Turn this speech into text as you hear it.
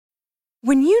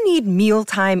When you need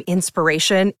mealtime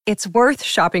inspiration, it's worth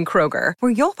shopping Kroger,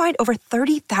 where you'll find over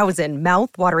 30,000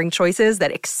 mouth-watering choices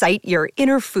that excite your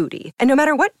inner foodie. And no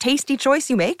matter what tasty choice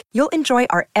you make, you'll enjoy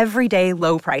our everyday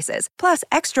low prices, plus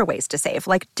extra ways to save,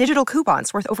 like digital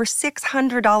coupons worth over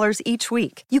 $600 each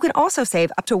week. You can also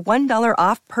save up to $1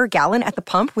 off per gallon at the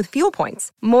pump with fuel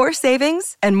points. More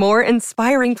savings and more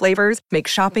inspiring flavors make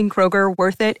shopping Kroger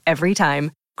worth it every time.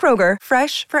 Kroger,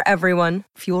 fresh for everyone.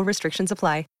 Fuel restrictions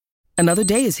apply. Another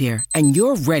day is here, and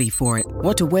you're ready for it.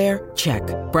 What to wear? Check.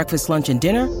 Breakfast, lunch, and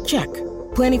dinner? Check.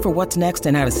 Planning for what's next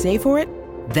and how to save for it?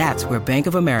 That's where Bank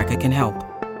of America can help.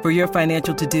 For your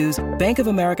financial to-dos, Bank of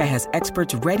America has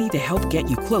experts ready to help get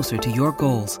you closer to your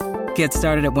goals. Get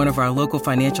started at one of our local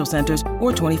financial centers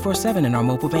or 24/7 in our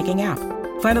mobile banking app.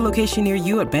 Find a location near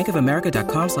you at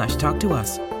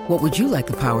bankofamerica.com/talktous. What would you like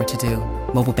the power to do?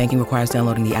 Mobile banking requires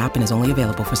downloading the app and is only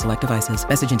available for select devices.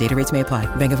 Message and data rates may apply.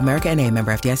 Bank of America N.A.,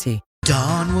 member FDIC.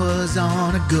 Dawn was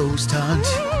on a ghost hunt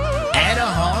at a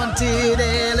haunted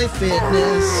LA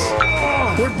Fitness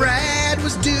where Brad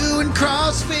was doing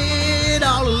CrossFit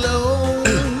all alone.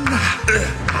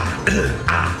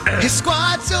 His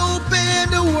squats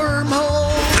opened a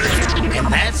wormhole,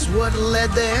 and that's what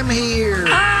led them here.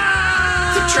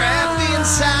 They're trapped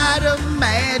inside a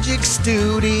magic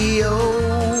studio.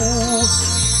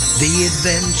 The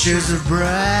Adventures of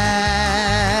Bradley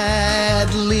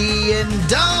and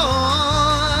Dawn.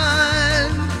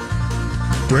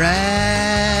 Bradley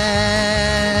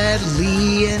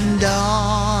and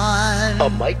Dawn. A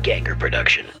Mike Ganger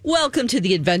production. Welcome to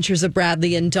the Adventures of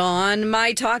Bradley and Dawn.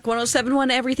 My Talk 107.1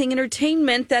 Everything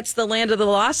Entertainment. That's the Land of the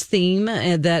Lost theme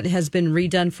that has been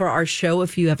redone for our show.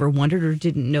 If you ever wondered or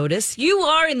didn't notice, you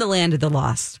are in the Land of the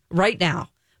Lost right now.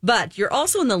 But you're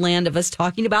also in the land of us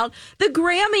talking about the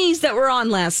Grammys that were on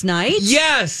last night.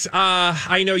 Yes.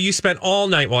 I know you spent all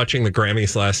night watching the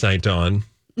Grammys last night, Dawn.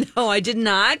 No, I did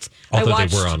not. Although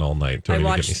they were on all night. Don't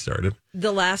even get me started.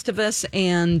 The Last of Us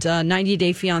and 90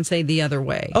 Day Fiancé the other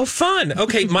way. Oh, fun.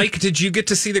 Okay, Mike, did you get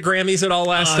to see the Grammys at all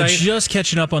last night? Just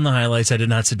catching up on the highlights. I did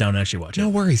not sit down and actually watch it. No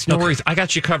worries. No worries. I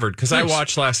got you covered because I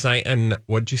watched last night. And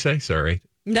what did you say? Sorry.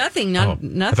 Nothing.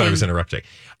 Nothing. I thought I was interrupting.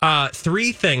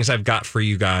 3 things I've got for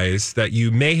you guys that you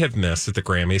may have missed at the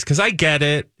Grammys, because I get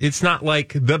it. It's not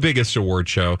like the biggest award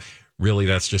show. Really,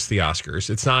 that's just the Oscars.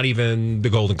 It's not even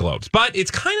the Golden Globes. But it's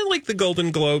kind of like the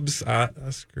Golden Globes.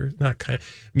 Oscars, not kind of.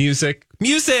 Music.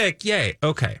 Yay.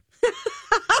 Okay.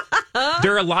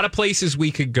 There are a lot of places we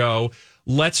could go.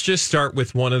 Let's just start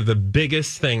with one of the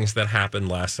biggest things that happened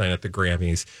last night at the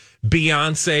Grammys.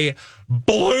 Beyonce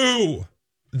blew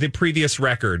the previous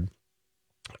record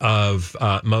of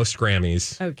most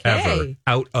Grammys ever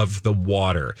out of the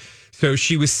water. So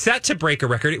she was set to break a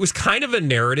record. It was kind of a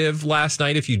narrative last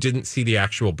night if you didn't see the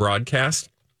actual broadcast.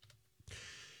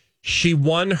 She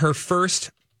won her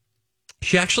first.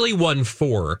 She actually won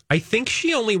 4. I think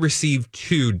she only received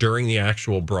 2 during the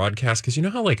actual broadcast, because you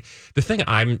know how, like, the thing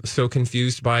I'm so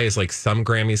confused by is, like, some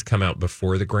Grammys come out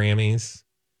before the Grammys.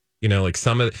 You know, like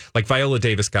like Viola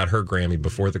Davis got her Grammy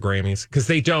before the Grammys, because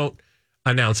they don't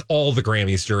announce all the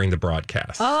Grammys during the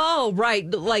broadcast. Oh, right.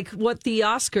 Like what the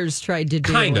Oscars tried to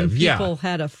do. Kind of, yeah. People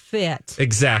had a fit.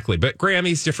 Exactly. But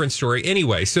Grammys, different story.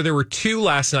 Anyway, so there were 2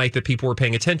 last night that people were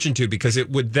paying attention to, because it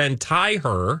would then tie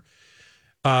her.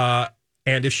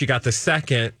 And if she got the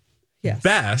second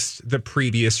best, the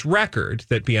previous record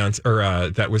that Beyonce, or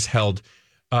that was held.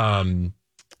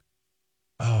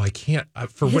 I can't,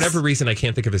 for whatever reason, I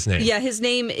can't think of his name. Yeah, his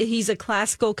name, he's a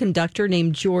classical conductor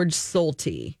named George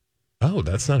Solti. Oh,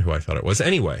 that's not who I thought it was.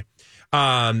 Anyway,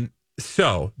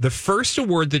 so the first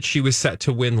award that she was set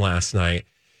to win last night,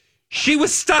 she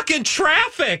was stuck in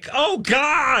traffic. Oh,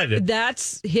 God.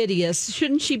 That's hideous.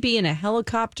 Shouldn't she be in a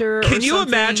helicopter? Can you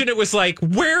imagine? It was like,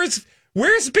 where's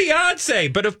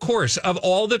Beyonce? But of course, of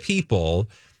all the people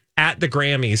at the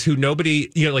Grammys who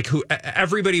nobody, you know, like who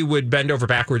everybody would bend over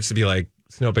backwards to be like,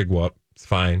 it's no big whoop. It's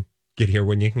fine. Get here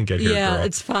when you can get here, yeah, girl.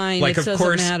 It's fine. Like, it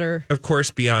doesn't matter. Of course,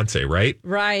 Beyonce, right?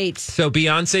 Right. So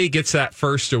Beyonce gets that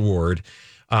first award,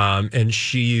 and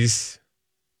she's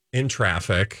in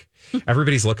traffic.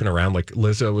 Everybody's looking around. Like,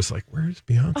 Lizzo was like, where's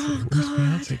Beyonce? Where's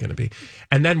Beyonce going to be?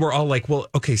 And then we're all like, well,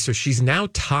 okay, so she's now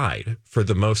tied for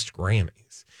the most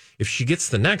Grammys. If she gets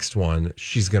the next one,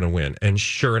 she's going to win. And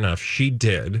sure enough, she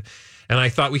did. And I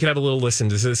thought we could have a little listen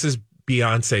to this. This is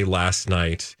Beyonce last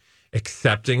night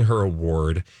accepting her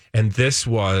award. And this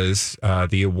was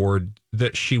the award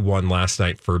that she won last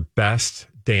night for Best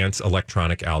Dance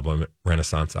Electronic Album.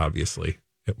 Renaissance, obviously,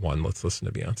 it won. Let's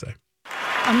listen to Beyonce.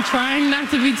 I'm trying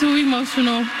not to be too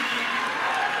emotional.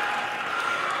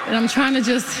 And I'm trying to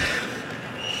just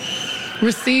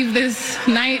receive this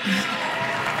night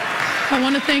I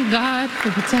want to thank God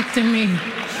for protecting me,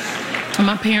 and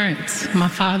my parents, my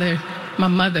father, my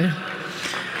mother,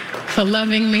 for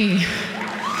loving me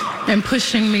and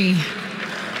pushing me.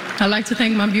 I'd like to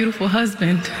thank my beautiful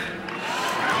husband,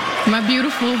 my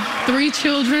beautiful 3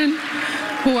 children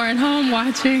who are at home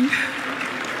watching.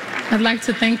 I'd like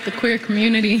to thank the queer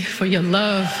community for your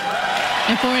love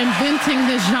and for inventing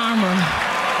this genre.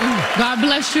 God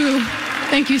bless you.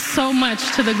 Thank you so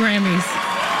much to the Grammys.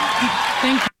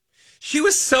 Thank you. She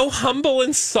was so humble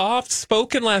and soft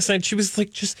spoken last night. She was like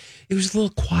it was a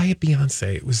little quiet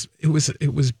Beyonce. It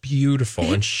was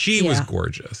beautiful, and she was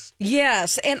gorgeous.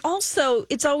 Yes, and also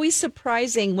it's always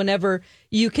surprising whenever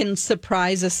you can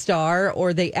surprise a star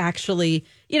or they actually,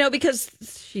 because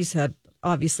she's had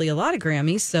obviously a lot of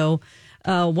Grammys. So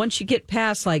once you get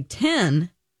past like 10,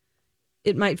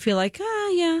 it might feel like,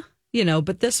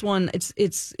 but this one,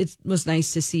 it was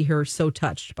nice to see her so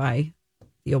touched by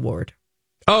the award.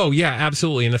 Oh, yeah,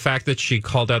 absolutely. And the fact that she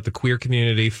called out the queer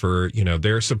community for,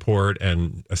 their support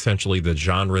and essentially the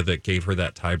genre that gave her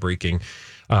that tie-breaking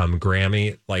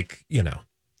Grammy,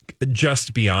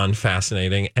 just beyond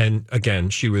fascinating. And again,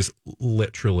 she was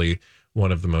literally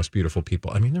one of the most beautiful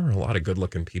people. I mean, there were a lot of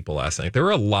good-looking people last night. There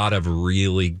were a lot of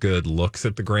really good looks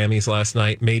at the Grammys last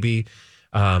night. Maybe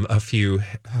a few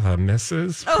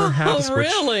misses, perhaps,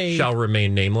 really? Which shall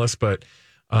remain nameless, but...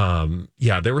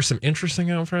 there were some interesting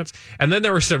outfits, and then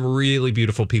there were some really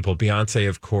beautiful people. Beyonce,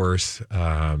 of course.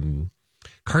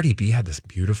 Cardi B had this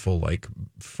beautiful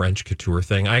French couture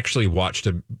thing. I actually watched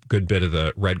a good bit of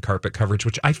the red carpet coverage,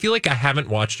 which I feel like I haven't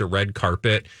watched a red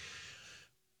carpet.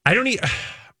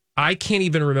 I can't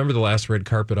even remember the last red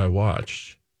carpet I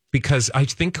watched. Because I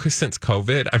think since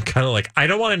COVID, I'm kind of I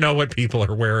don't want to know what people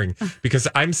are wearing because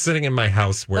I'm sitting in my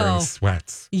house wearing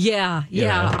sweats. Yeah.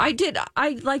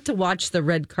 I like to watch the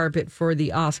red carpet for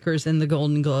the Oscars and the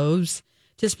Golden Globes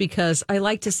just because I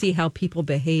like to see how people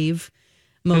behave,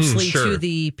 mostly to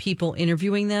the people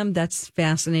interviewing them. That's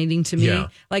fascinating to me. Yeah.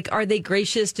 Are they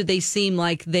gracious? Do they seem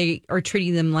like they are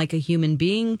treating them like a human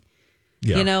being?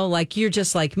 Yeah. You're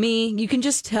just like me. You can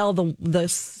just tell the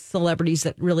celebrities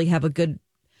that really have a good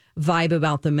vibe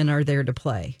about them and are there to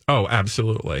play. Oh,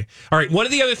 absolutely. All right. One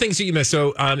of the other things that you missed.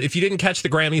 So if you didn't catch the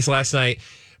Grammys last night,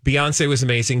 Beyonce was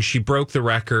amazing. She broke the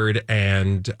record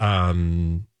and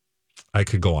I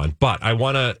could go on. But I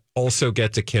want to also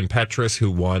get to Kim Petras, who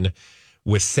won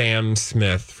with Sam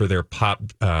Smith for their pop.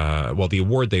 The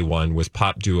award they won was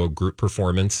pop duo group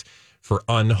performance for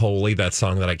Unholy, that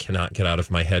song that I cannot get out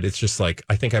of my head. It's just I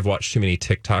think I've watched too many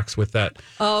TikToks with that.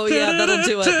 Oh, yeah, that'll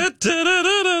do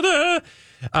it.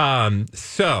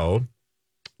 So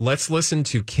let's listen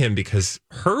to Kim because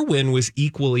her win was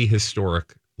equally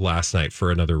historic last night for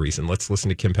another reason. Let's listen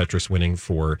to Kim Petras winning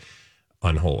for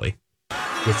Unholy.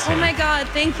 Oh my God,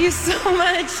 thank you so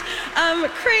much.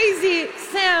 Crazy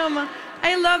Sam,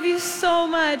 I love you so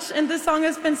much. And this song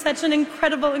has been such an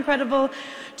incredible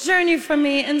journey for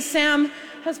me. And Sam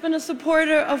has been a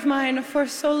supporter of mine for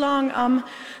so long.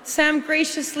 Sam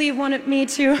graciously wanted me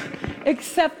to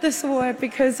accept this award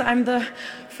because I'm the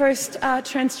first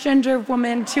transgender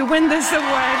woman to win this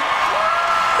award.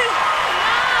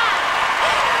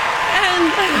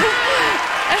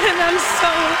 and I'm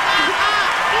so...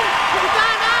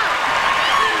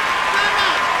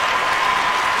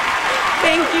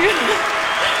 Thank you.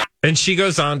 And she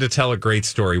goes on to tell a great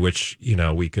story, which,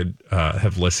 we could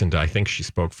have listened to. I think she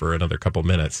spoke for another couple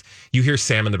minutes. You hear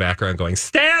Sam in the background going,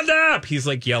 "Stand up!" He's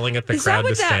yelling at the crowd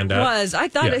to stand up. Was I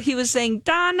thought he was saying,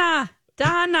 "Donna,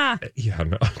 Donna." Yeah,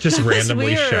 no, just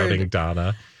randomly shouting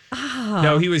Donna. Oh.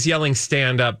 No, he was yelling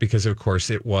 "stand up" because, of course,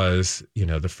 it was,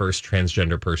 the first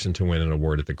transgender person to win an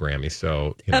award at the Grammy.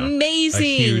 So, amazing,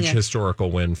 a huge historical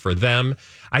win for them.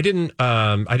 I didn't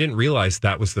realize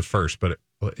that was the first, but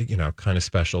kind of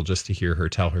special just to hear her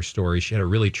tell her story. She had a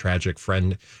really tragic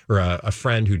friend or a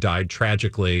friend who died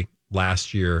tragically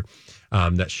last year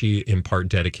that she in part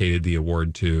dedicated the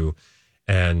award to.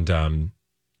 And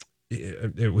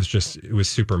it was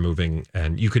super moving.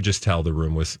 And you could just tell the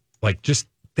room was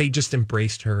they just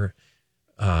embraced her,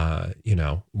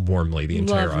 warmly, the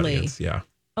entire audience. Yeah.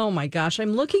 Oh my gosh.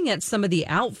 I'm looking at some of the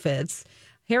outfits.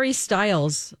 Harry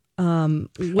Styles,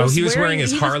 he was wearing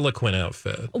his Harlequin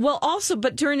outfit. Well, also,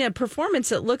 but during a performance,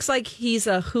 it looks like he's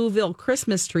a Whoville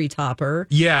Christmas tree topper.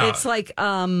 Yeah. It's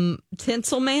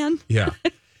Tinsel Man. Yeah.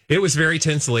 It was very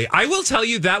tinsely. I will tell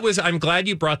you I'm glad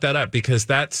you brought that up because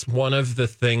that's one of the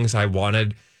things I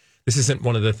wanted. This isn't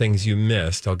one of the things you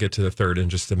missed. I'll get to the third in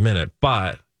just a minute.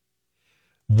 But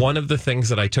one of the things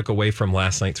that I took away from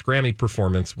last night's Grammy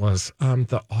performance was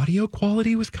the audio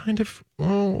quality was kind of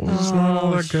was not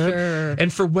all that good. Sure.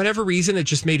 And for whatever reason, it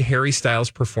just made Harry Styles'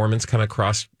 performance come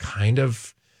across kind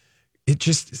of, it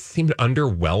just seemed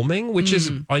underwhelming, which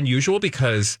is unusual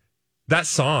because that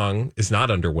song is not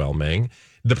underwhelming.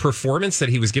 The performance that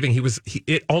he was giving,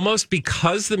 it almost,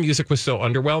 because the music was so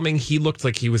underwhelming, he looked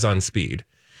like he was on speed.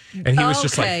 And he was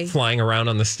just like flying around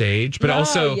on the stage. But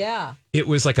also, it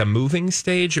was like a moving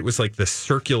stage. It was like this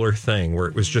circular thing where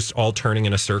it was just all turning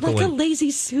in a circle. Like a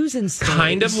Lazy Susan stage.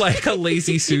 Kind of like a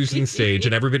Lazy Susan stage.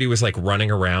 And everybody was like running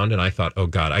around. And I thought, oh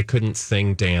God, I couldn't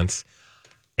sing, dance,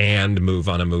 and move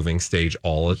on a moving stage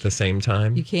all at the same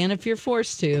time. You can if you're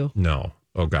forced to. No.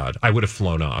 Oh God. I would have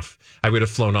flown off. I would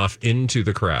have flown off into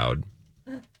the crowd.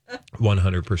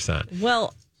 100%.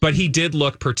 Well, but he did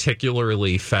look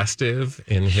particularly festive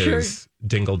in his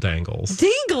dingle dangles.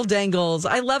 Dingle dangles.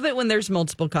 I love it when there's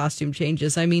multiple costume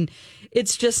changes. I mean,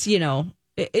 it's just,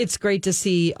 it's great to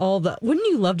see all the. Wouldn't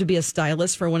you love to be a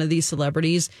stylist for one of these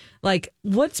celebrities? Like,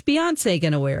 what's Beyonce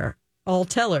going to wear? I'll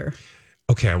tell her.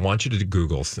 Okay, I want you to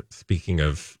Google, speaking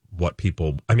of what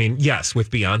people, I mean, yes, with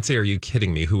Beyonce, are you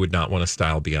kidding me? Who would not want to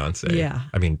style Beyonce? Yeah.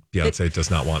 I mean, Beyonce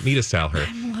does not want me to style her.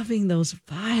 I'm loving those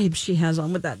vibes she has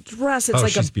on with that dress. It's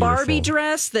like a Barbie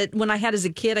dress that when I had as a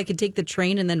kid, I could take the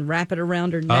train and then wrap it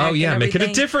around her neck. Oh, yeah, make it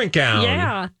a different gown.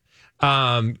 Yeah.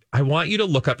 I want you to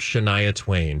look up Shania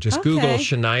Twain. Just Google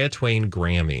Shania Twain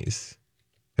Grammys.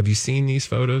 Have you seen these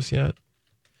photos yet?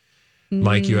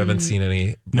 Mike, you haven't seen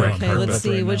any red carpet? Let's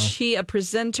see. Was she a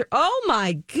presenter? Oh,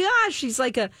 my gosh. She's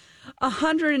like a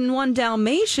 101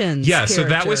 Dalmatians character. So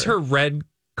that was her red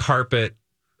carpet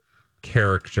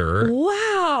character.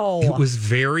 Wow. It was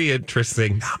very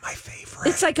interesting. Not my favorite.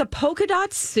 It's like a polka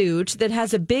dot suit that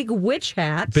has a big witch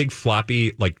hat. Big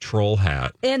floppy, like troll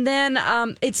hat. And then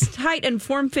it's tight and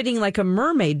form-fitting like a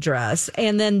mermaid dress.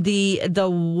 And then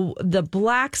the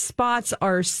black spots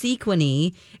are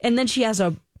sequiny. And then she has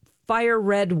a fire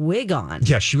red wig on.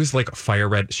 Yeah, she was like fire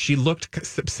red. She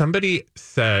looked, somebody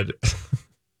said,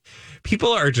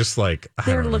 people are just like,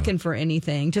 they're looking for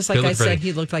anything. Just like I said,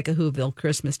 he looked like a Whoville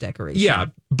Christmas decoration. Yeah,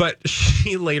 but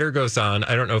she later goes on,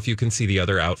 I don't know if you can see the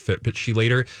other outfit, but she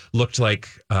later looked like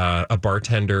a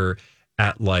bartender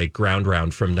at like Ground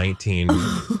Round from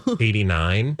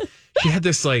 1989. She had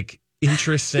this like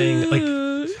interesting, like,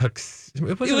 it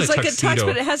was like a tux,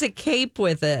 but it has a cape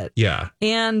with it. Yeah.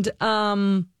 And,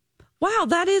 wow,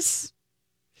 that is,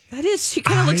 she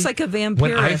kind of looks like a vampiress.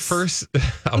 When I first,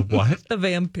 a what? A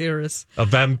vampiress. A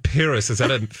vampiress. Is that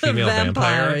a female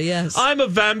vampire? Yes. I'm a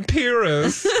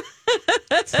vampiress.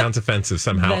 Sounds offensive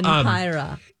somehow.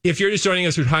 Vampira. If you're just joining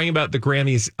us, we're talking about the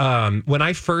Grammys. When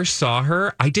I first saw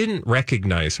her, I didn't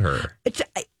recognize her.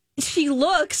 She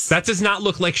looks. That does not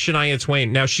look like Shania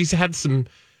Twain. Now, she's had some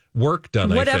work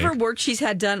done, whatever work she's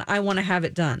had done, I want to have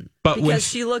it done. But because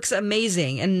she looks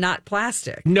amazing and not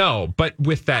plastic. No, but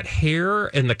with that hair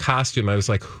and the costume, I was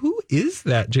like, who is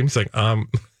that? James like,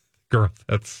 girl,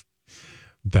 that's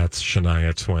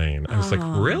Shania Twain. I was like,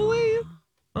 really?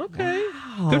 Okay.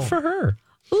 Wow. Good for her.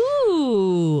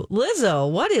 Ooh,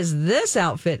 Lizzo, what is this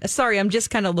outfit? Sorry, I'm just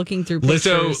kind of looking through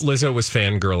pictures. Lizzo was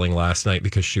fangirling last night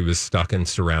because she was stuck and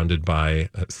surrounded by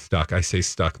stuck. I say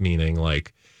stuck meaning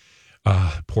like,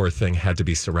 poor thing had to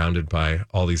be surrounded by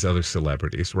all these other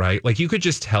celebrities, right? Like you could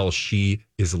just tell she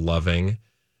is loving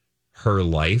her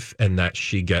life and that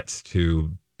she gets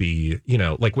to be,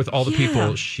 like with all the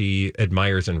people she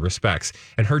admires and respects.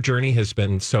 And her journey has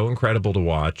been so incredible to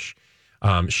watch.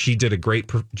 She did a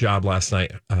great job last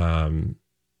night.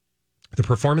 The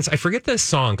performance, I forget this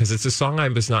song because it's a song I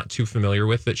was not too familiar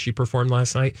with that she performed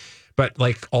last night. But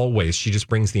like always, she just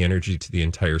brings the energy to the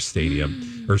entire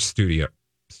stadium or stadium.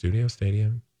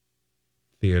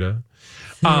 Theater.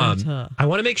 I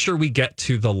want to make sure we get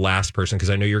to the last person because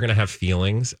I know you're going to have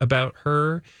feelings about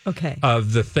her. Okay.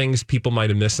 Of the things people might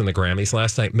have missed in the Grammys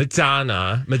last night.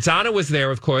 Madonna was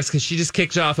there, of course, because she just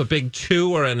kicked off a big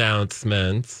tour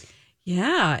announcement.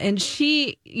 Yeah, and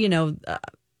she,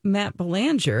 Matt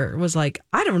Belanger was like,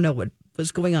 I don't know what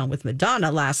was going on with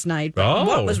Madonna last night, but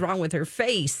what was wrong with her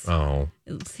face? Oh.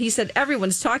 He said,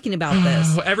 everyone's talking about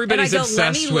this. Everybody's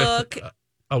obsessed with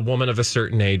a woman of a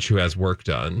certain age who has work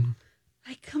done.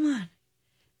 Like, come on.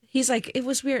 He's like, it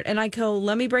was weird. And I go,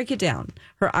 let me break it down.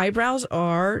 Her eyebrows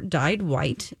are dyed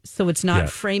white, so it's not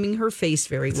framing her face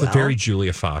very well. It's very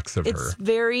Julia Fox of her. It's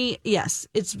very,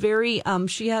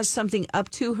 she has something up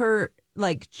to her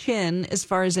like chin as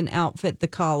far as an outfit, the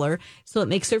collar, so it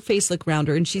makes her face look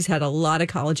rounder, and she's had a lot of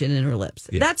collagen in her lips.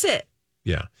 Yeah. That's it.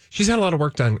 Yeah. She's had a lot of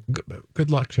work done.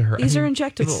 Good luck to her. These are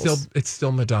injectables. It's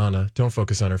still Madonna. Don't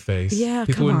focus on her face. Yeah,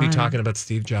 people wouldn't be talking about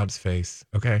Steve Jobs' face.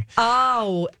 Okay.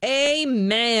 Oh,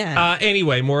 amen.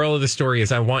 Anyway, moral of the story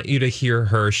is I want you to hear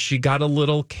her. She got a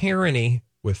little Karen-y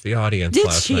with the audience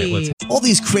last night. All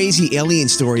these crazy alien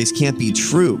stories can't be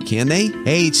true, can they?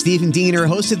 Hey, it's Stephen Diener,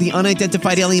 host of the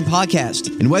Unidentified Alien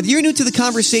Podcast. And whether you're new to the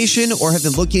conversation or have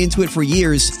been looking into it for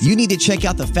years, you need to check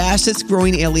out the fastest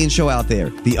growing alien show out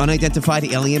there, the Unidentified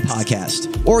Alien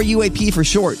Podcast, or UAP for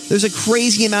short. There's a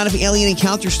crazy amount of alien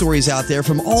encounter stories out there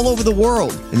from all over the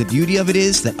world. And the beauty of it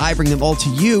is that I bring them all to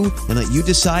you and let you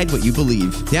decide what you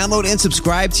believe. Download and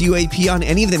subscribe to UAP on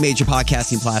any of the major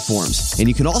podcasting platforms. And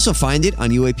you can also find it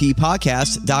on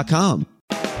UAPpodcast.com.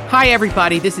 Hi,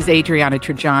 everybody. This is Adriana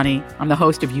Trajani. I'm the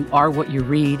host of You Are What You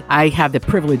Read. I have the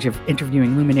privilege of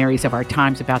interviewing luminaries of our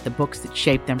times about the books that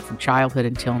shaped them from childhood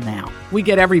until now. We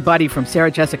get everybody from Sarah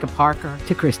Jessica Parker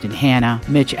to Kristen Hanna,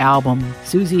 Mitch Albom,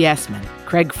 Susie Essman,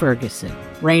 Craig Ferguson,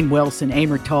 Rainn Wilson,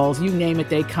 Amor Tolls, you name it,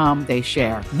 they come, they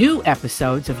share. New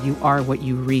episodes of You Are What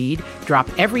You Read drop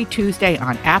every Tuesday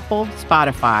on Apple,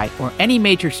 Spotify, or any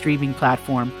major streaming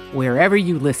platform wherever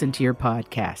you listen to your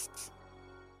podcasts.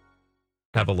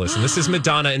 Have a listen. This is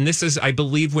Madonna, and this is, I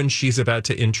believe, when she's about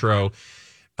to intro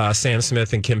Sam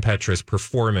Smith and Kim Petras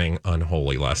performing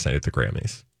Unholy last night at the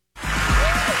Grammys.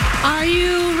 Are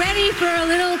you ready for a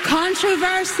little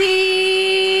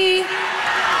controversy?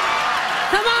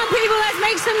 Come on, people, let's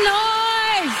make some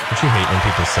noise. Don't you hate when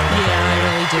people say that? Yeah, I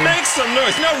really do. Make some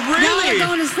noise. No, really. Y'all are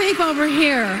going to sleep over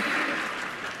here.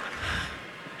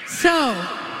 So,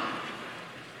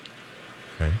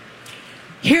 Okay.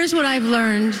 here's what I've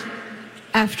learned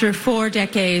after 4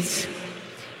 decades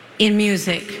in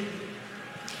music.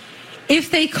 If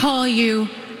they call you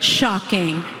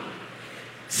shocking,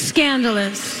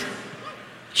 scandalous,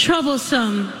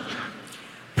 troublesome,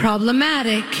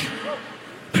 problematic,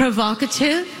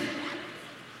 provocative,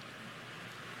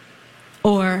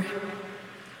 or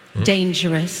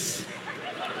dangerous,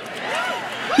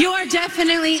 you are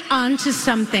definitely onto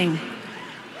something.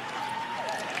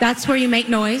 That's where you make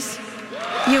noise.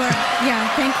 You are, yeah,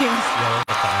 thank you.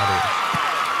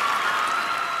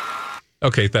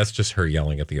 Okay, that's just her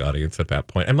yelling at the audience at that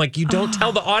point. I'm like, you don't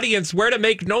tell the audience where to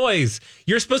make noise.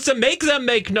 You're supposed to make them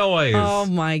make noise. Oh,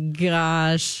 my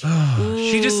gosh.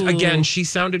 She just, again, she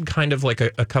sounded kind of like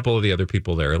a couple of the other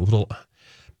people there. A little,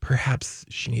 perhaps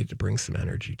she needed to bring some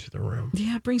energy to the room.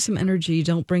 Yeah, bring some energy.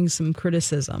 Don't bring some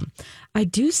criticism. I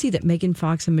do see that Megan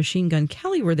Fox and Machine Gun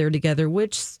Kelly were there together,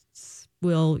 which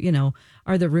will,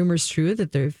 are the rumors true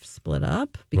that they've split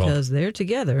up because they're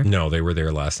together? No, they were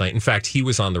there last night. In fact, he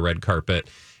was on the red carpet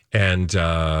and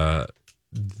they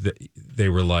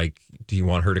were like, do you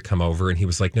want her to come over? And he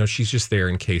was like, no, she's just there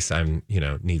in case I'm,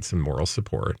 need some moral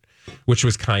support, which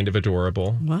was kind of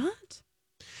adorable. What?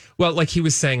 Well, like he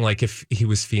was saying, like if he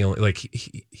was feeling like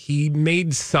he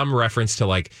made some reference to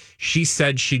like, she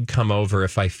said she'd come over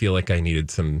if I feel like I needed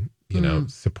some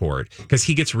support, because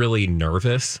he gets really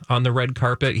nervous on the red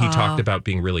carpet. He talked about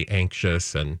being really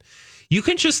anxious, and you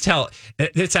can just tell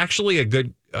it's actually a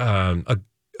good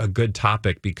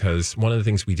topic, because one of the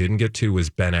things we didn't get to was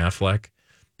Ben Affleck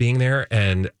being there,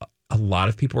 and a lot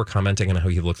of people were commenting on how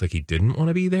he looked like he didn't want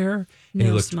to be there. And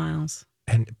no smiles.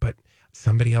 But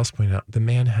somebody else pointed out the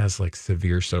man has like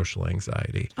severe social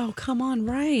anxiety. Oh, come on,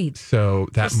 right. So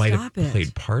that Just might have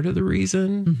played part of the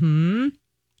reason. Mm-hmm.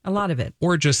 A lot of it.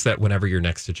 Or just that whenever you're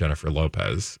next to Jennifer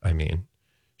Lopez, I mean,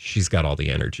 she's got all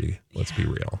the energy. Let's be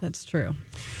real. That's true.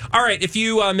 All right. If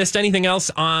you missed anything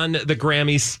else on the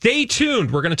Grammys, stay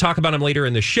tuned. We're going to talk about them later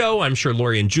in the show. I'm sure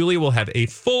Lori and Julia will have a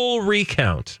full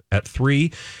recount at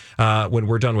 3 when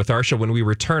we're done with our show. When we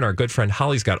return, our good friend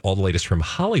Holly's got all the latest from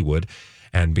Hollywood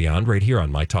and beyond right here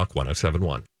on My Talk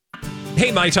 107.1.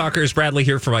 Hey, My Talkers. Bradley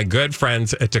here for my good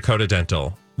friends at Dakota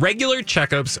Dental. Regular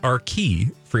checkups are key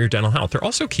for your dental health. They're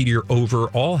also key to your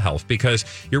overall health, because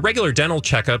your regular dental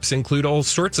checkups include all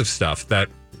sorts of stuff that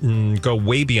go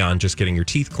way beyond just getting your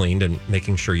teeth cleaned and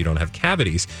making sure you don't have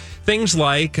cavities. Things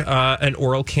like an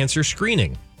oral cancer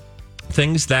screening.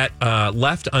 Things that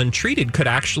left untreated could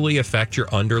actually affect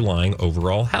your underlying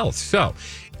overall health. So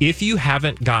if you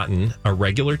haven't gotten a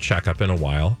regular checkup in a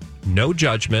while, no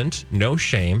judgment, no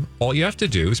shame. All you have to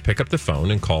do is pick up the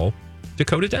phone and call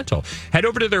Dakota Dental. Head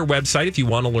over to their website if you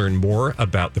want to learn more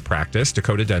about the practice,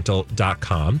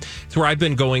 dakotadental.com. It's where I've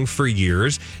been going for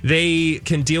years. They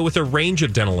can deal with a range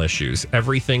of dental issues,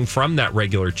 everything from that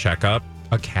regular checkup,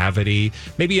 a cavity,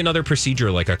 maybe another procedure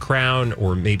like a crown,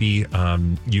 or maybe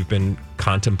you've been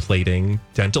contemplating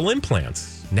dental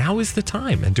implants. Now is the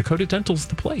time, and Dakota Dental's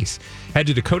the place. Head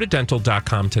to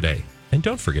dakotadental.com today, and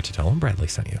don't forget to tell them Bradley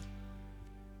sent you.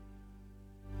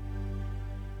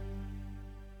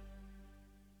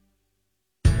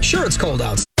 Sure, it's cold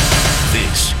out.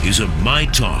 This is a My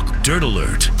Talk Dirt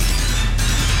Alert.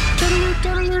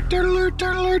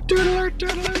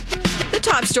 The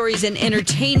top stories in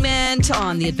entertainment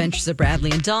on The Adventures of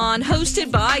Bradley and Dawn,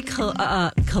 hosted by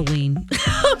Colleen.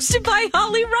 Hosted by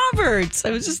Holly Roberts.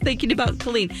 I was just thinking about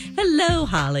Colleen. Hello,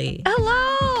 Holly.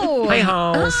 Hello. Hi,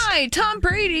 Hollis. Hi. Tom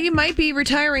Brady might be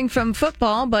retiring from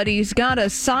football, but he's got a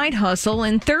side hustle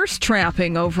in thirst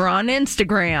trapping over on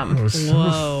Instagram. I was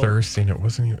so thirsty, and it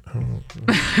wasn't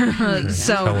even...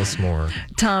 So, tell us more.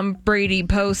 Tom Brady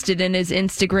posted in his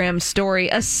Instagram story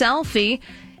a selfie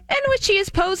in which he is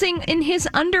posing in his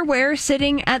underwear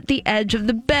sitting at the edge of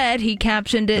the bed. He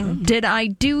captioned it, "Did I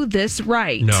do this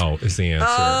right?" No, is the answer.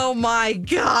 Oh, my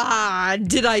God.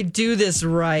 Did I do this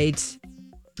right?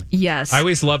 Yes. I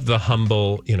always loved the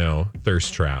humble,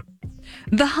 thirst trap.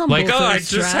 The humble Like, I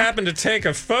thirst just trap. happened to take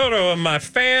a photo of my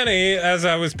fanny as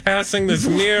I was passing this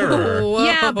mirror.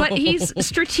 Yeah, but he's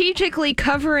strategically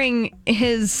covering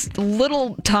his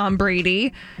little Tom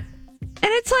Brady. And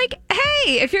it's like,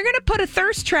 hey, if you're going to put a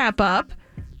thirst trap up,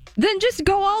 then just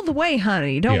go all the way,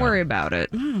 honey. Don't worry about it.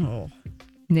 Oh.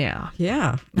 Yeah.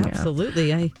 Yeah,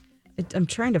 absolutely. I'm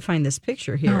trying to find this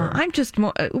picture here. I'm just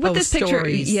more with this picture.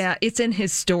 Stories. Yeah, it's in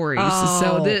his stories.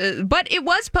 Oh. So, but it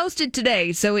was posted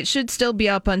today, so it should still be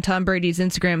up on Tom Brady's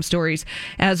Instagram stories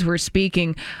as we're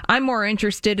speaking. I'm more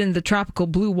interested in the tropical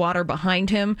blue water behind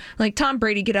him. Like, Tom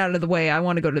Brady, get out of the way. I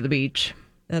want to go to the beach.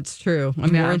 That's true.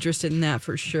 I'm more interested in that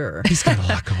for sure. He's got a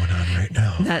lot going on right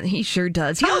now. That he sure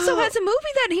does. He also has a movie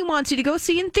that he wants you to go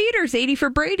see in theaters, 80 for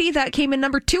Brady. That came in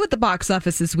number 2 at the box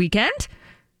office this weekend.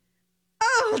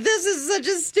 Oh, this is such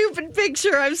a stupid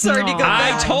picture. I'm sorry to go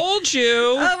back. I told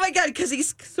you. Oh, my God, because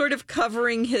he's sort of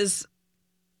covering his...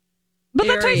 But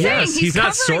that's what I'm saying. Yes, he's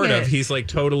not sort of. He's like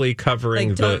totally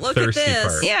covering the thirsty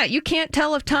part. Yeah, you can't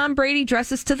tell if Tom Brady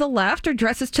dresses to the left or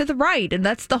dresses to the right. And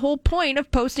that's the whole point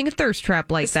of posting a thirst trap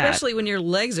like that. Especially when your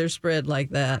legs are spread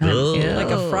like that. Yeah. Like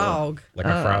a frog. Like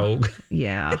a frog.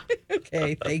 Yeah.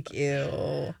 Okay, thank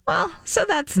you. Well, so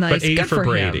that's nice. But 80 good for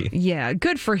him. Brady. Yeah,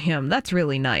 good for him. That's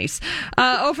really nice.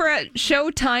 Over at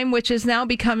Showtime, which is now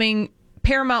becoming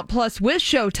Paramount Plus with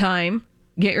Showtime.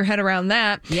 Get your head around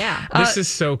that. Yeah. This is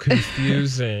so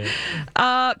confusing.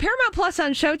 Paramount Plus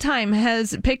on Showtime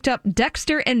has picked up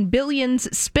Dexter and Billions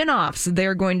spinoffs.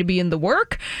 They're going to be in the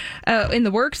works.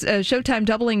 Showtime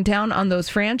doubling down on those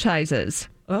franchises.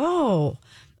 Oh,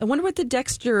 I wonder what the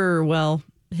Dexter,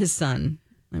 his son,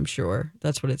 I'm sure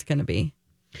that's what it's going to be.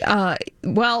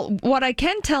 Well, what I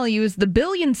can tell you is the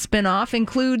Billions spinoff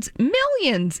includes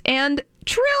millions and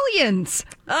trillions.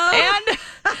 Oh.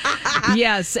 And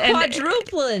yes, and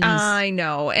quadruplins. I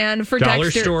know. And for Dollar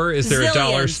Dexter, Store, is there zillions. a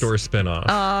Dollar Store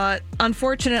spinoff?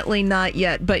 Unfortunately, not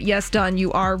yet. But yes, Don,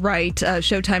 you are right.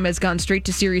 Showtime has gone straight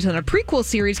to series on a prequel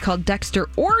series called Dexter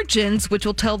Origins, which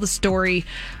will tell the story,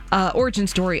 origin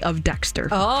story of Dexter.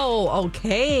 Oh,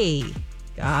 okay.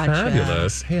 Gotcha.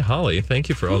 Fabulous. Hey, Holly, thank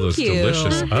you for all those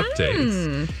delicious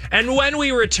updates. And when we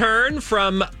return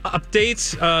from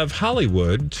updates of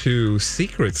Hollywood to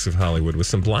secrets of Hollywood with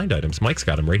some blind items, Mike's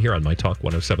got them right here on My Talk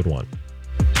 107.1.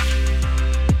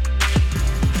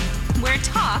 Where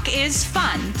talk is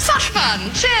fun. Such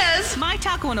fun. Cheers. My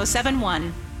Talk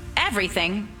 107.1.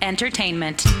 Everything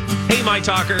entertainment. Hey, My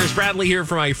Talkers. Bradley here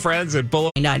for my friends at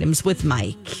Blind Items with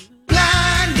Mike.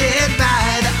 Blinded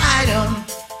by the item.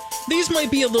 These might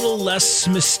be a little less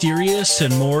mysterious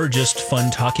and more just fun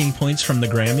talking points from the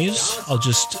Grammys. I'll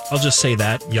just say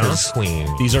that. Yes, Queen.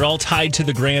 These are all tied to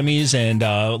the Grammys, and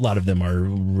a lot of them are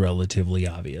relatively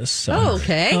obvious. So,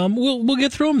 okay. We'll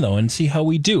get through them though and see how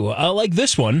we do. Like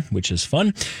this one, which is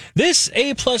fun. This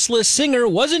A-plus list singer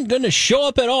wasn't going to show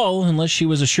up at all unless she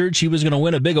was assured she was going to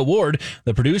win a big award.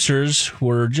 The producers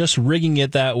were just rigging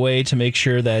it that way to make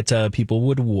sure that people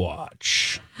would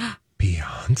watch.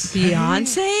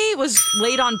 Beyonce was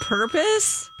late on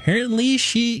purpose? Apparently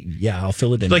I'll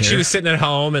fill it in Like here. she was sitting at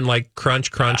home and like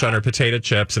crunch on her potato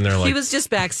chips, and they're like, He was just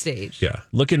backstage. yeah,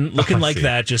 looking like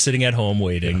that, just sitting at home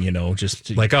waiting, just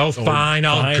like, fine,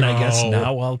 I'll go. I guess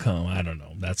now I'll come. I don't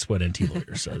know. That's what NT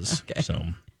Lawyer says. Okay. So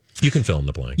you can fill in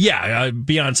the blank. yeah,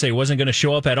 Beyonce wasn't going to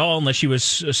show up at all unless she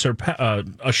was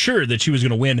assured that she was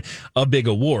going to win a big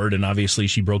award, and obviously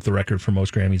she broke the record for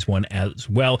most Grammys won as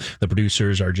well. The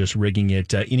producers are just rigging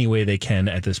it any way they can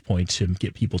at this point to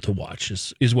get people to watch.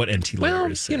 Is what NT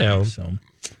Lawyer is saying. So.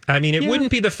 I mean, it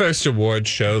wouldn't be the first award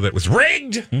show that was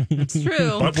rigged. It's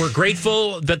true. But we're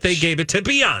grateful that they gave it to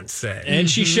Beyonce. And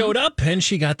she showed up and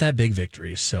she got that big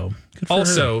victory. So good for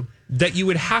also, her. that you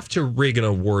would have to rig an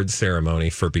award ceremony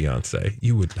for Beyonce.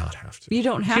 You would not have to. You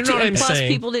don't have You know to. what And I'm plus,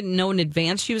 saying? people didn't know in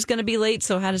advance she was going to be late.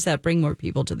 So how does that bring more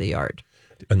people to the yard?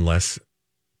 Unless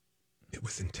it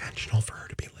was intentional for her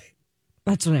to be late.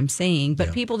 That's what I'm saying.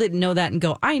 But people didn't know that and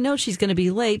go, I know she's going to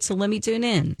be late, so let me tune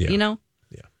in. Yeah. You know?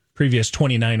 Previous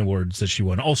 29 awards that she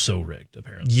won also rigged,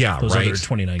 apparently. Yeah, those right. Other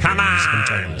 29 Come Grammys on!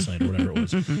 until last night or whatever it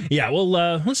was. Yeah, well,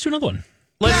 let's do another one.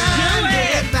 Let's do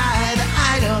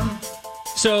it!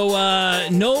 So,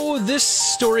 no, this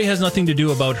story has nothing to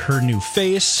do about her new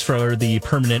face for the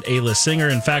permanent A-list singer.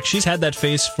 In fact, she's had that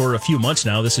face for a few months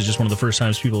now. This is just one of the first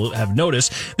times people have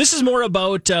noticed. This is more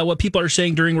about what people are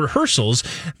saying during rehearsals,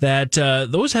 that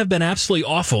those have been absolutely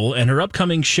awful, and her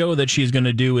upcoming show that she's going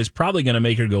to do is probably going to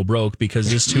make her go broke because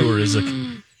this tour is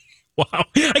wow,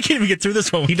 I can't even get through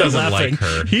this one. He doesn't laughing. like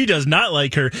her. He does not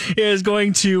like her. He is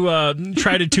going to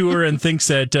try to tour and thinks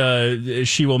that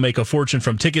she will make a fortune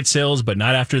from ticket sales, but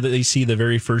not after they see the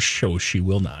very first show. She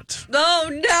will not. Oh,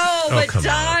 no,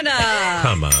 Madonna.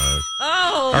 Come on.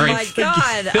 Oh, All right, my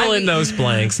God. Fill in those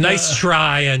blanks. Nice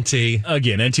try, NT.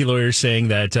 Again, NT Lawyer saying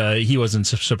that he wasn't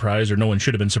surprised, or no one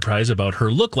should have been surprised about her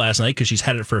look last night because she's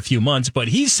had it for a few months. But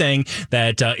he's saying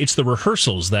that it's the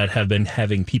rehearsals that have been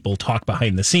having people talk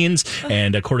behind the scenes.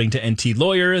 And according to NT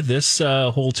Lawyer, this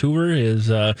whole tour is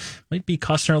might be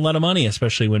costing her a lot of money,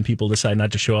 especially when people decide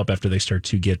not to show up after they start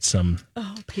to get some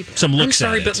looks. I'm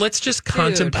sorry, at it. but let's just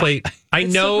contemplate. I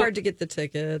It's know so hard to get the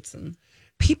tickets. And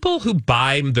people who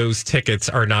buy those tickets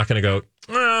are not going to go,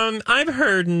 I've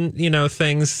heard,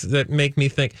 things that make me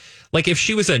think, like if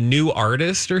she was a new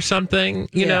artist or something,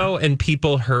 you know, and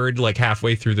people heard like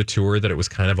halfway through the tour that it was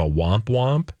kind of a womp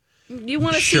womp. you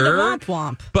want to see the womp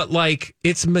womp. But like,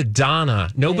 it's Madonna.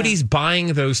 Nobody's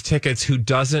buying those tickets who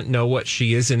doesn't know what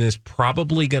she is and is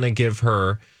probably going to give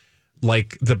her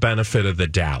like the benefit of the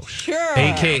doubt. Sure.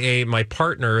 AKA my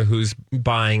partner who's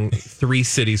buying 3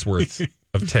 cities worth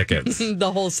of tickets.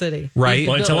 The whole city. Right?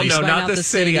 Well, No, not the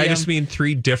city. I just mean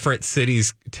 3 different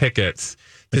cities tickets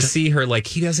to see her. Like,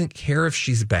 he doesn't care if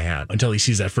she's bad. Until he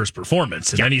sees that first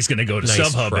performance. And then he's going to go to Nice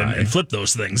StubHub try. and flip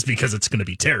those things because it's going to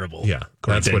be terrible. Yeah.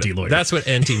 According to That's NT Lawyer. that's what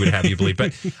NT would have you believe.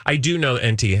 But I do know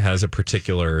NT has a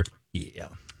particular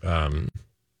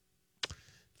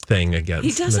thing against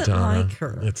He doesn't Madonna. like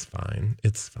her. It's fine.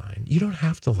 It's fine. You don't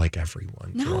have to like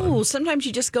everyone. No, sometimes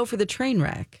you just go for the train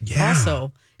wreck. Yeah.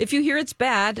 Also, if you hear it's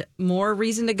bad, more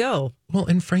reason to go. Well,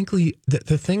 and frankly,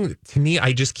 the thing to me,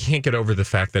 I just can't get over the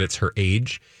fact that it's her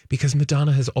age, because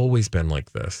Madonna has always been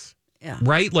like this. Yeah.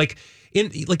 Right? Like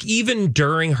even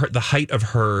during the height of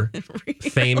her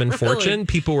fame and fortune,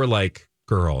 people were like,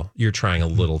 "Girl, you're trying a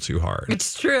little too hard."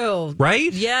 It's true.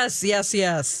 Right? Yes, yes,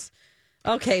 yes.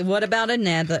 Okay, what about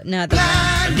another one?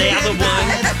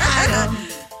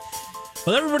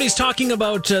 Well, everybody's talking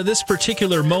about this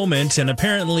particular moment, and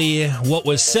apparently what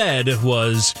was said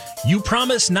was, "You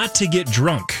promise not to get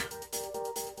drunk."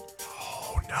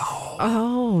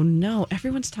 Oh, no.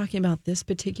 Everyone's talking about this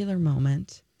particular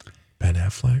moment. Ben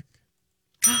Affleck.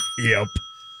 Yep.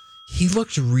 He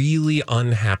looked really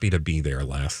unhappy to be there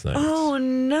last night. Oh,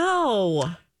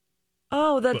 no.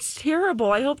 Oh, that's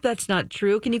terrible. I hope that's not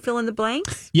true. Can you fill in the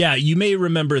blanks? Yeah, you may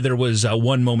remember there was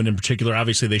one moment in particular.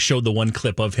 Obviously, they showed the one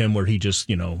clip of him where he just,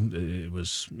 he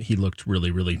looked really,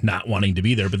 really not wanting to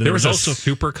be there. But then there was also a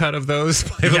super cut of those,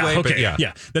 by the way. Okay, but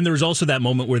yeah. Then there was also that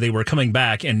moment where they were coming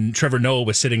back, and Trevor Noah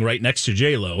was sitting right next to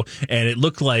J-Lo, and it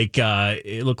looked like Ben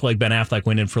Affleck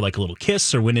went in for like a little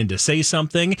kiss or went in to say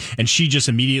something, and she just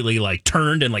immediately like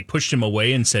turned and like pushed him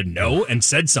away and said no and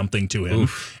said something to him.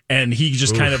 Oof. And he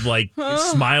just kind of like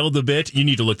smiled a bit. You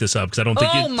need to look this up because I don't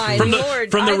think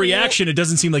from the reaction, it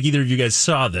doesn't seem like either of you guys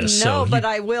saw this. No, but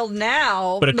I will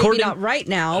now. But maybe not right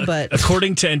now, but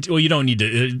according to you don't need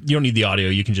the audio.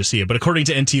 You can just see it. But according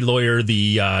to NT Lawyer,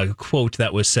 the quote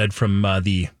that was said from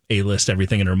the A-list,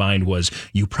 everything in her mind was,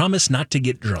 "You promise not to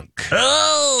get drunk."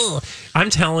 Oh, I'm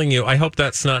telling you, I hope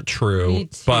that's not true. Me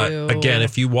too. But again,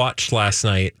 if you watched last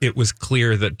night, it was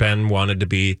clear that Ben wanted to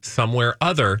be somewhere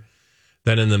other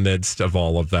than in the midst of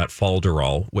all of that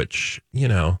falderall, which,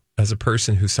 as a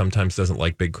person who sometimes doesn't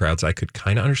like big crowds, I could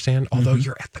kind of understand. Although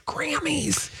you're at the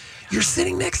Grammys, you're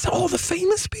sitting next to all the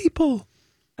famous people.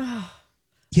 Oh,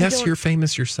 yes, you're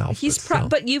famous yourself.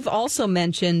 But you've also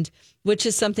mentioned, which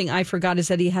is something I forgot, is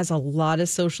that he has a lot of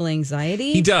social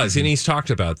anxiety. He does, and he's talked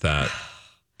about that.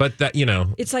 But that,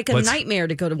 it's like a nightmare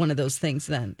to go to one of those things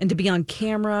then, and to be on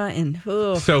camera and.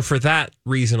 So for that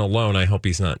reason alone, I hope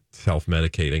he's not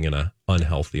self-medicating in a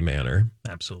unhealthy manner.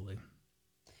 Absolutely.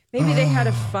 Maybe they had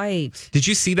a fight. Did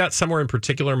you see that somewhere in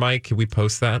particular, Mike? Can we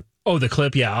post that? Oh, the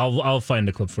clip? Yeah, I'll find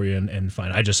the clip for you and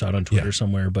find. I just saw it on Twitter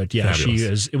somewhere, but yeah,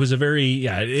 Fabulous. it was a very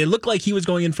It looked like he was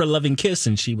going in for a loving kiss,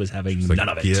 and she was having none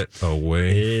of it. Get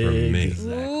away from me.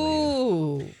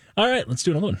 Ooh. All right, let's do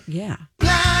another one. Yeah.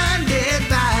 Blinded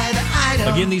by the item.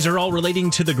 Again, these are all relating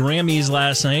to the Grammys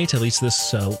last night, at least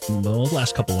this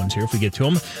last couple ones here, if we get to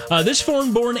them. This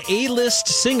foreign-born A-list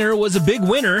singer was a big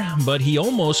winner, but he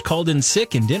almost called in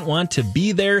sick and didn't want to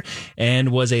be there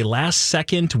and was a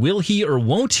last-second will he or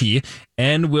won't he?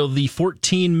 And will the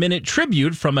 14-minute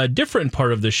tribute from a different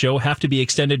part of the show have to be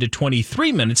extended to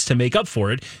 23 minutes to make up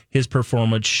for it? His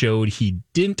performance showed he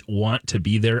didn't want to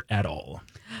be there at all.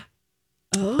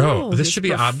 Oh, this should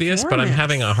be obvious, but I'm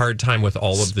having a hard time with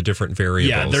all of the different variables.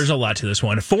 Yeah, there's a lot to this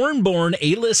one. Foreign-born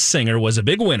A-list singer was a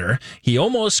big winner. He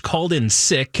almost called in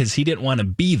sick because he didn't want to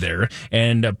be there.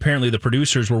 And apparently the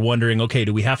producers were wondering, okay,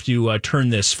 do we have to turn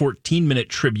this 14-minute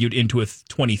tribute into a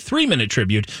 23-minute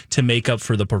tribute to make up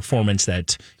for the performance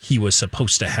that he was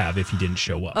supposed to have if he didn't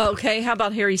show up? Okay, how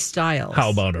about Harry Styles?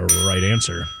 How about a right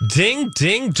answer? Ding,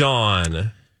 ding,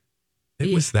 dawn.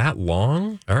 It was that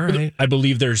long? All right. I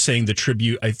believe they're saying the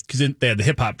tribute, because they had the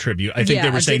hip hop tribute. I think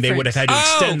they were saying they would have had to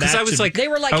extend that. Because I was like, they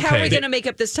were like, how are we going to make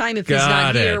up this time if he's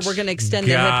not here? We're going to extend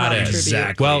the hip hop tribute.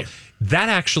 Exactly. Well, that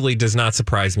actually does not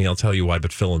surprise me. I'll tell you why,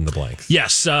 but fill in the blanks.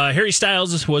 Yes, Harry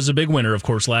Styles was a big winner, of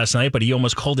course, last night, but he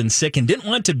almost called in sick and didn't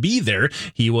want to be there.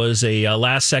 He was a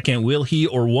last-second will he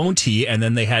or won't he, and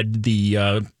then they had the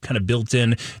kind of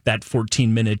built-in that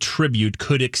 14-minute tribute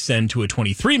could extend to a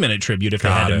 23-minute tribute if they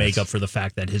had to make up for the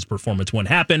fact that his performance wouldn't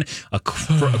happen.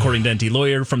 According to NT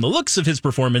Lawyer, from the looks of his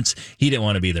performance, he didn't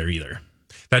want to be there either.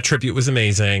 That tribute was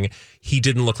amazing. He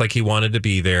didn't look like he wanted to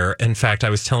be there. In fact, I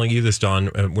was telling you this, Dawn,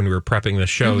 when we were prepping the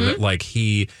show, that like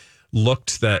he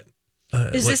looked that.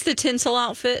 Is this the tinsel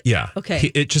outfit? Yeah.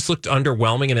 Okay. It just looked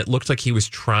underwhelming, and it looked like he was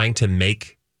trying to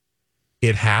make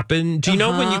it happen. Do you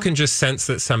know when you can just sense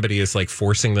that somebody is like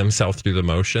forcing themselves through the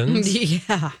motions?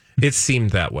 Yeah. It seemed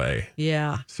that way.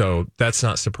 Yeah. So that's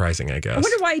not surprising, I guess. I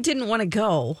wonder why he didn't want to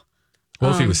go.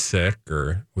 Well, if he was sick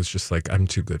or was just like, I'm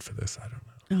too good for this. I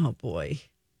don't know. Oh, boy.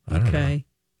 I don't know.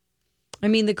 I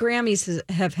mean, the Grammys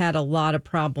have had a lot of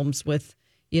problems with,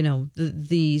 you know,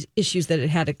 the issues that it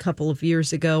had a couple of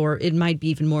years ago, or it might be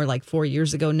even more like 4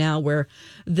 years ago now, where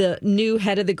the new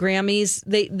head of the Grammys,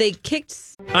 they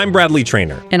kicked. I'm Bradley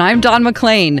Trainer. And I'm Don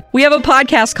McClain. We have a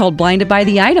podcast called Blinded by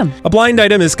the Item. A blind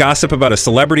item is gossip about a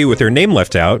celebrity with their name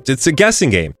left out. It's a guessing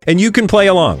game, and you can play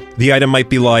along. The item might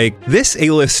be like, this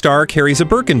A-list star carries a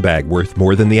Birkin bag worth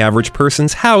more than the average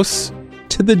person's house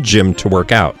to the gym to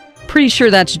work out. Pretty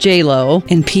sure that's J-Lo.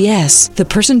 And P.S. the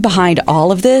person behind all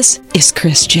of this is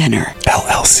Kris Jenner,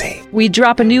 LLC. We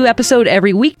drop a new episode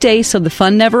every weekday so the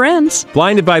fun never ends.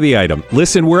 Blinded by the Item.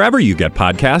 Listen wherever you get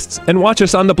podcasts and watch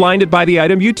us on the Blinded by the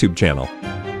Item YouTube channel.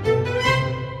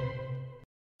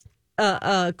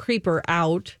 A creeper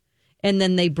out, and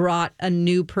then they brought a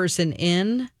new person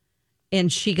in, and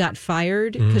she got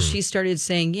fired because she started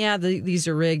saying, yeah, these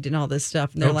are rigged and all this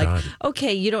stuff. And they're God.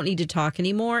 Okay, you don't need to talk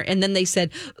anymore. And then they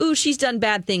said, ooh, she's done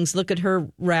bad things. Look at her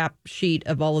rap sheet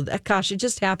of all of that. Gosh, it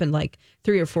just happened like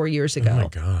 3 or 4 years ago. Oh, my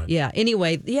God. Yeah.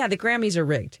 Anyway, yeah, the Grammys are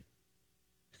rigged.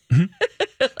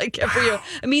 Like every year.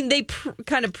 I mean, they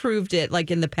kind of proved it like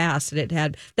in the past that it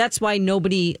had. That's why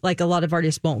nobody, like a lot of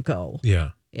artists won't go.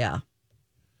 Yeah. Yeah.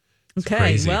 It's okay.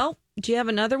 crazy. Well, do you have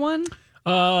another one?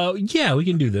 Yeah, we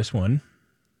can do this one.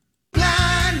 This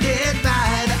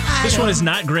one is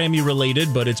not Grammy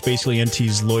related, but it's basically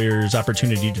NT's Lawyer's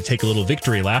opportunity to take a little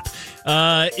victory lap.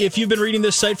 If you've been reading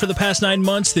this site for the past 9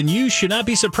 months, then you should not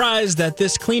be surprised that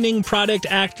this cleaning product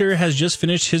actor has just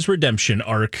finished his redemption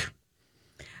arc.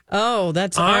 Oh,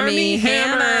 that's Armie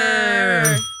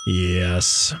Hammer.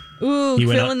 Yes. Ooh,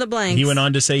 fill in the blanks. He went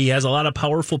on to say he has a lot of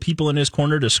powerful people in his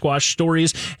corner to squash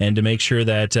stories and to make sure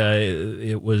that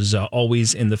it was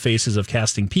always in the faces of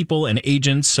casting people and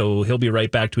agents. So he'll be right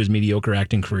back to his mediocre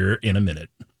acting career in a minute.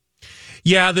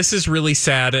 Yeah, this is really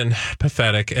sad and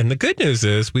pathetic. And the good news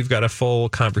is we've got a full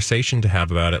conversation to have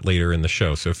about it later in the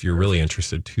show. So if you're really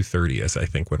interested, 2:30 is, I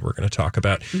think, when we're going to talk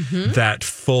about that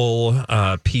full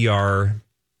PR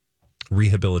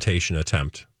rehabilitation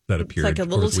attempt that appeared. It's like a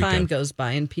little time goes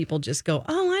by and people just go,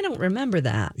 oh, I don't remember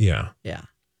that. Yeah. Yeah.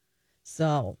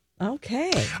 So, okay.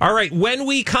 All right. When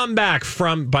we come back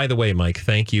from, by the way, Mike,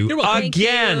 thank you again. Thank you.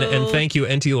 And thank you,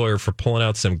 NT Lawyer, for pulling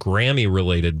out some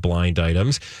Grammy-related blind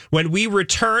items. When we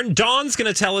return, Dawn's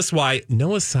going to tell us why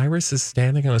Noah Cyrus is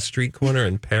standing on a street corner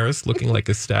in Paris looking like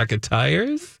a stack of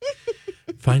tires.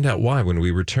 Find out why when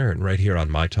we return right here on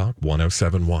My Talk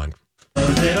 107.1. A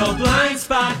little blind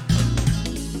spot.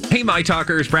 Hey, My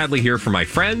Talkers, Bradley here for my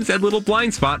friends at Little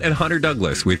Blind Spot at Hunter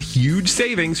Douglas with huge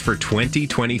savings for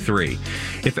 2023.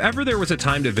 If ever there was a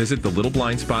time to visit the Little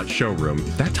Blind Spot showroom,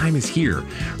 that time is here.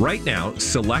 Right now,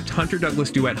 select Hunter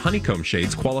Douglas Duet Honeycomb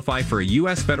shades qualify for a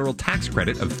U.S. federal tax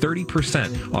credit of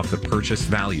 30% off the purchase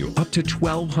value, up to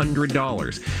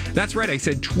 $1,200. That's right, I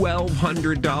said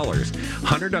 $1,200.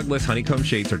 Hunter Douglas Honeycomb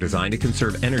shades are designed to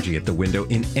conserve energy at the window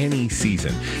in any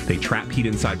season. They trap heat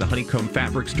inside the honeycomb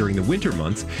fabrics during the winter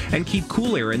months and keep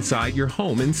cool air inside your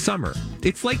home in summer.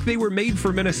 It's like they were made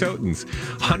for Minnesotans.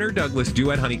 Hunter Douglas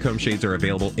Duet Honeycomb shades are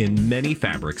available in many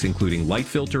fabrics, including light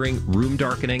filtering, room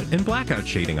darkening, and blackout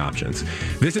shading options.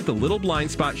 Visit the Little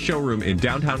Blind Spot showroom in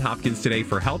downtown Hopkins today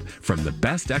for help from the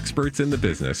best experts in the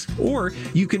business. Or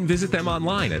you can visit them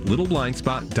online at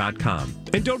littleblindspot.com.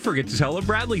 And don't forget to tell them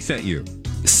Bradley sent you.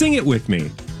 Sing it with me.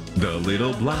 The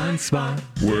Little Blind Spot,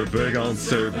 we're big on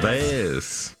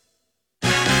service.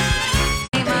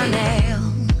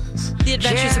 The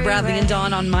Adventures of Bradley and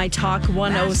Dawn on My Talk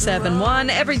 1071,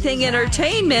 Everything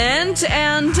Entertainment.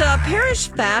 And Paris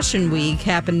Fashion Week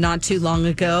happened not too long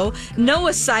ago.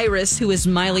 Noah Cyrus, who is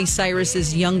Miley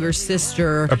Cyrus's younger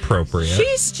sister. Appropriate.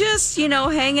 She's just,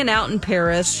 hanging out in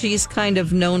Paris. She's kind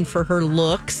of known for her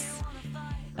looks.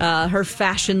 Her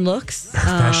fashion looks.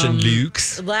 Fashion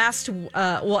looks.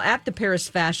 At the Paris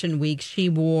Fashion Week, she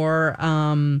wore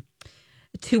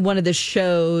to one of the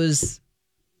shows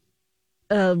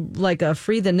like a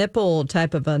free the nipple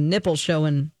type of a nipple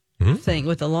showing thing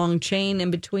with a long chain in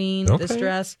between this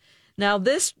dress. Now,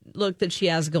 this look that she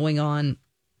has going on,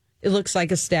 it looks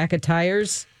like a stack of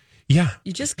tires. Yeah.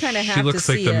 You just kind of have to see it. She looks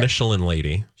like the Michelin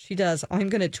lady. She does. I'm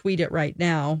going to tweet it right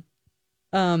now.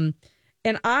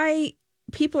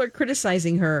 People are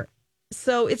criticizing her.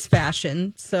 So it's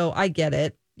fashion. So I get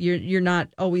it. You're not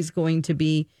always going to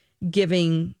be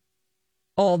giving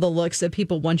all the looks that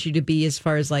people want you to be, as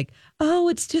far as like, oh,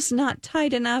 it's just not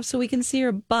tight enough so we can see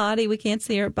her body. We can't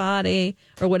see her body,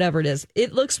 or whatever it is.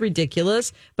 It looks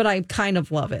ridiculous, but I kind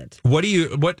of love it. What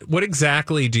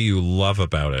exactly do you love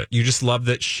about it? You just love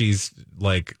that she's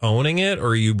like owning it,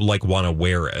 or you like want to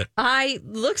wear it?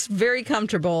 Looks very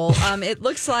comfortable. It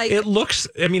looks like it looks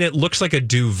like a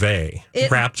duvet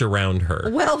wrapped around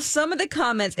her. Well, some of the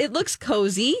comments, it looks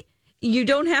cozy. You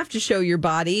don't have to show your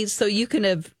body, so you could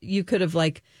have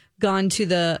like gone to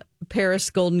the Paris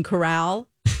Golden Corral,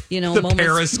 the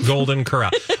Paris Golden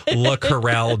Corral, Le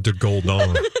Corral de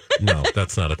Goldon. No,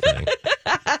 that's not a thing.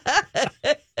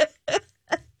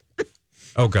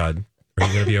 Oh God, are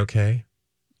you gonna be okay?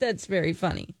 That's very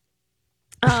funny.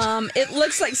 It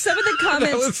looks like some of the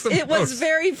comments. It was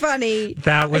very funny.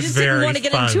 That was very funny. I just didn't want to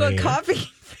get into a coffee.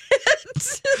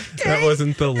 Okay. That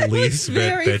wasn't the least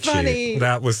bit bitchy. Funny.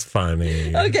 That was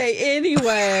funny. Okay,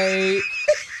 anyway.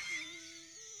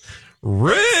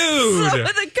 Rude.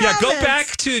 Yeah, go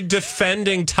back to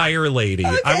defending Tire Lady.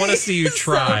 Okay. I want to see you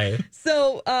try.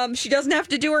 So she doesn't have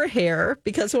to do her hair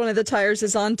because one of the tires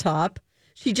is on top.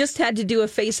 She just had to do a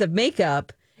face of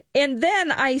makeup. And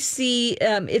then I see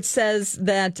it says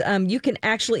that you can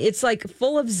actually, it's like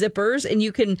full of zippers, and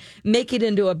you can make it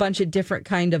into a bunch of different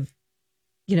kind of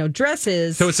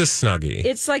dresses. So it's a Snuggie.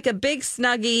 It's like a big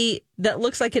Snuggie that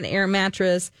looks like an air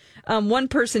mattress. One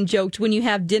person joked, when you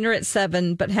have dinner at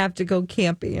 7 but have to go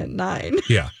camping at 9.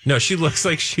 Yeah. No, she looks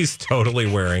like she's totally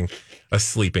wearing a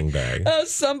sleeping bag.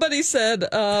 Somebody said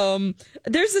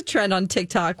there's a trend on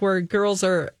TikTok where girls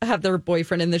have their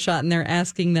boyfriend in the shot and they're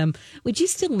asking them, would you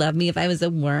still love me if I was a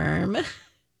worm? Have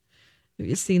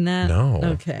you seen that? No.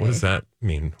 Okay. What does that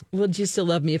mean? Would you still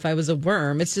love me if I was a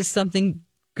worm? It's just something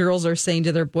girls are saying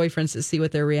to their boyfriends to see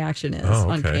what their reaction is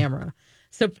on camera.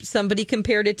 So somebody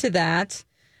compared it to that.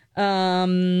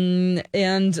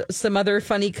 And some other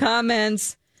funny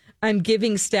comments. I'm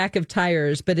giving stack of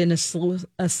tires, but in a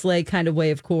sleigh kind of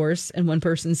way, of course. And one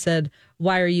person said,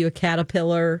 why are you a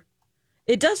caterpillar?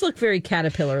 It does look very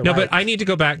caterpillar-like. No, but I need to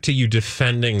go back to you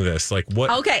defending this. Like what?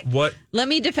 Okay. What? Let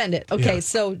me defend it. Okay. Yeah.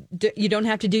 So you don't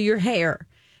have to do your hair.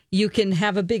 You can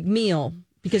have a big meal,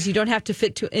 because you don't have to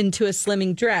fit into a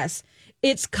slimming dress.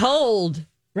 It's cold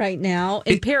right now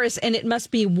in Paris, and it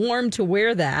must be warm to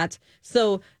wear that.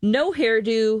 So no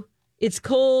hairdo. It's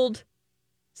cold,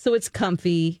 so it's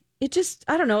comfy. It just,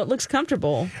 I don't know, it looks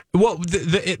comfortable. Well,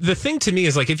 the thing to me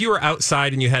is, like, if you were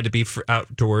outside and you had to be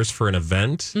outdoors for an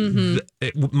event,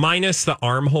 minus the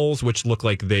armholes, which look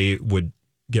like they would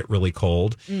get really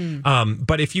cold.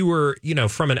 But if you were,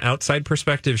 from an outside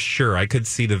perspective, sure, I could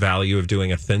see the value of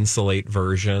doing a Thinsulate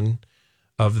version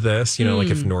of this. Like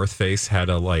if North Face had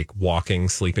a walking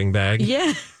sleeping bag.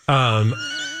 Yeah.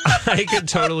 I could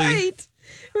totally. Right.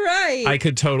 Right. I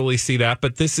could totally see that,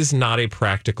 but this is not a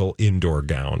practical indoor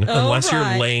gown unless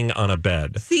you're laying on a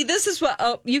bed. See, this is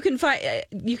what you can find.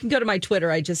 You can go to my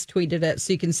Twitter. I just tweeted it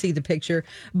so you can see the picture.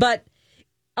 But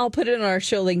I'll put it on our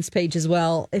show links page as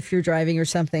well if you're driving or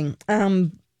something.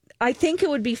 I think it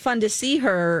would be fun to see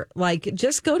her, like,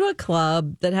 just go to a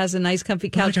club that has a nice, comfy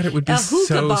couch, it would be a hookah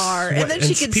so bar, and then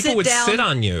she can sit down. People would sit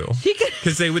on you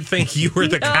because they would think you were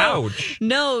the couch.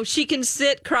 No, she can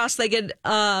sit cross-legged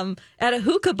at a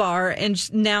hookah bar,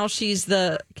 and now she's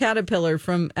the caterpillar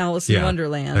from Alice in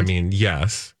Wonderland. I mean,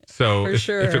 yes. So if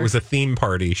it was a theme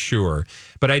party, sure.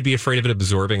 But I'd be afraid of it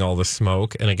absorbing all the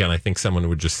smoke. And again, I think someone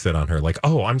would just sit on her like,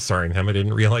 oh, I'm sorry, ma'am. I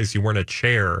didn't realize you weren't a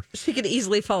chair. She could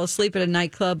easily fall asleep at a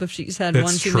nightclub if she's had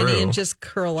one too many and just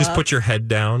curl up. Just put your head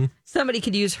down. Somebody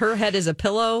could use her head as a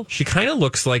pillow. She kind of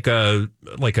looks like a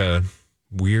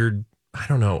weird, I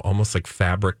don't know, almost like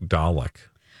fabric Dalek.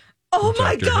 Oh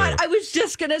my God. I was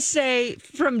just going to say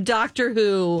from Doctor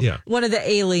Who, one of the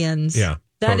aliens. Yeah.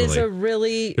 That is a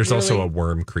really... There's also a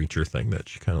worm creature thing that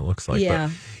she kind of looks like.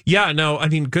 Yeah. But no, I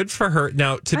mean, good for her.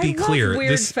 Now, to be clear...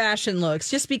 weird fashion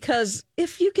looks, just because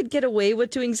if you could get away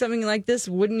with doing something like this,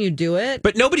 wouldn't you do it?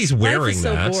 But nobody's wearing Life is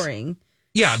that. so boring.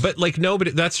 Yeah, but like nobody...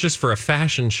 That's just for a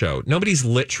fashion show. Nobody's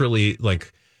literally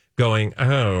like going,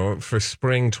 oh, for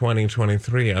spring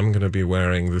 2023, I'm going to be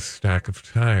wearing this stack of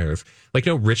tires. Like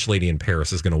no rich lady in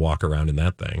Paris is going to walk around in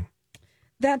that thing.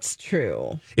 That's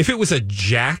true. If it was a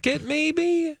jacket,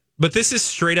 maybe. But this is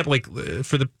straight up like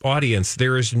for the audience.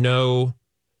 There is no,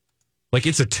 like,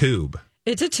 it's a tube.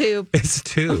 It's a tube. It's a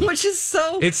tube. Which is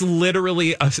so. It's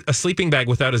literally a sleeping bag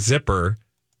without a zipper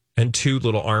and two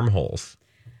little armholes.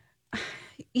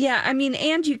 Yeah, I mean,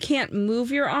 and you can't move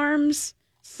your arms.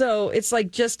 So it's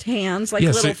like just hands, like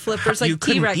little flippers, like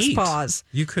T-Rex paws.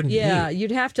 You couldn't eat.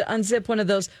 You'd have to unzip one of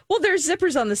those. Well, there's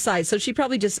zippers on the side, so she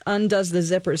probably just undoes the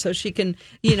zipper so she can,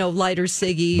 light her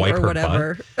ciggy Wipe or her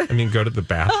whatever. Butt? I mean, go to the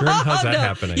bathroom? How's that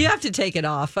happening? You have to take it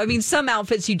off. I mean, some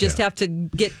outfits you just have to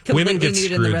get completely Women get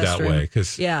nude in the screwed restroom. that way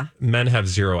because men have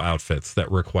zero outfits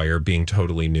that require being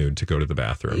totally nude to go to the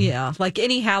bathroom. Yeah, like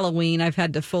any Halloween, I've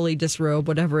had to fully disrobe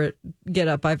whatever get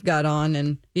up I've got on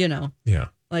and, Yeah.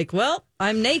 Like, well,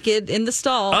 I'm naked in the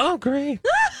stall. Oh, great.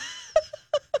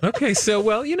 Okay, so,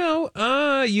 well,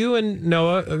 you and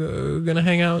Noah are going to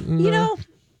hang out. And,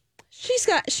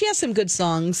 she has some good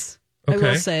songs, I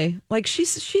will say. Like,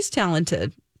 she's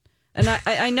talented. And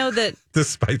I know that...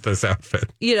 Despite this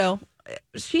outfit.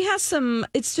 She has some...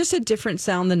 It's just a different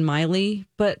sound than Miley,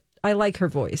 but I like her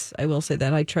voice. I will say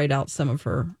that. I tried out some of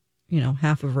her,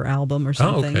 half of her album or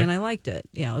something, and I liked it.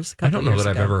 Yeah, it was a couple I don't know that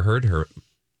I've ever heard her.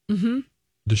 Mm-hmm.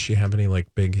 Does she have any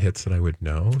big hits that I would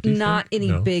know? Not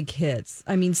any big hits.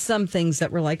 I mean, some things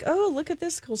that were like, oh, look at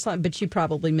this cool song, but you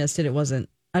probably missed it. It wasn't.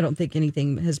 I don't think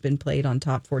anything has been played on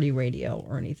Top 40 radio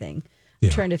or anything.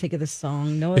 I'm trying to think of the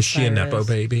song. Noah Is she Cyrus. a Nepo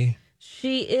baby?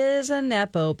 She is a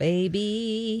Nepo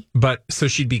baby. But so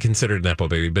she'd be considered a Nepo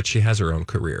baby, but she has her own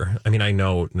career. I mean, I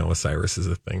know Noah Cyrus is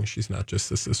a thing. She's not just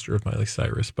the sister of Miley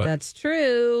Cyrus, but that's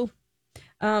true.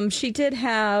 She did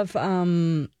have.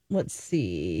 Let's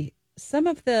see.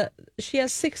 She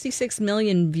has 66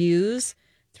 million views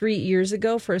 3 years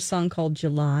ago for a song called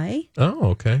July. Oh,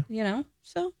 okay.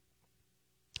 So.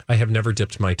 I have never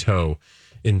dipped my toe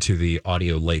into the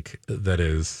audio lake that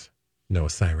is Noah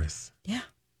Cyrus. Yeah.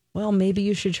 Well, maybe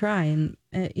you should try. And,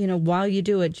 while you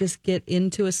do it, just get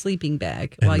into a sleeping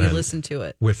bag while you listen to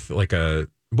it. With it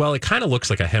kind of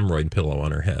looks like a hemorrhoid pillow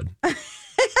on her head.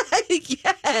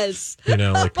 Yes.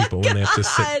 Like people when they have to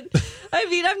sit. I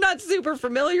mean, I'm not super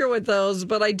familiar with those,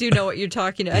 but I do know what you're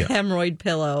talking about. A hemorrhoid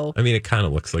pillow. I mean, it kind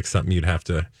of looks like something you'd have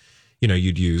to,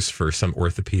 you'd use for some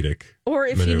orthopedic. Or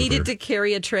if you needed to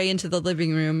carry a tray into the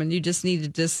living room and you just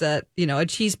needed to set, a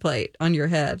cheese plate on your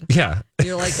head. Yeah.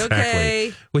 You're like,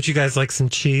 okay. Would you guys like some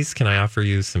cheese? Can I offer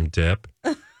you some dip?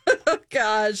 Oh,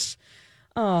 gosh.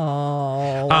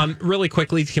 Oh. Really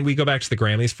quickly, can we go back to the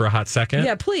Grammys for a hot second?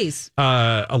 Yeah, please.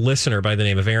 A listener by the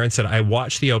name of Aaron said, I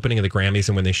watched the opening of the Grammys,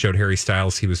 and when they showed Harry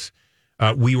Styles,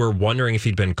 we were wondering if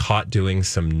he'd been caught doing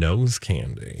some nose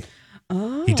candy.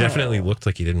 Oh. He definitely looked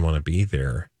like he didn't want to be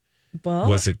there. Well,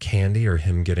 was it candy or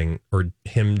him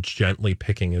gently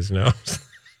picking his nose?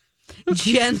 Are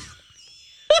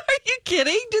you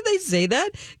kidding? Did they say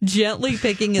that? Gently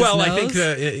picking his nose? Well, I think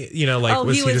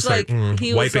was he just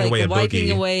wiping away a wiping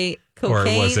boogie? Away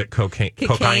cocaine? Or was it cocaine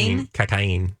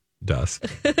dust?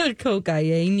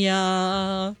 Cocaine,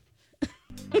 yeah.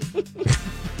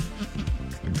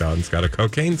 Don's got a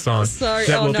cocaine song. Sorry,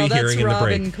 that we'll be that's hearing in the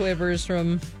break. Robin Quivers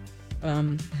from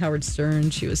Howard Stern.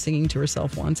 She was singing to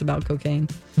herself once about cocaine.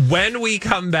 When we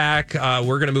come back,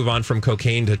 we're going to move on from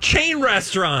cocaine to chain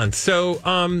restaurants. So,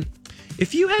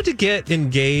 if you had to get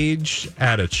engaged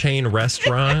at a chain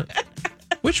restaurant,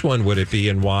 which one would it be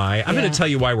and why? I'm going to tell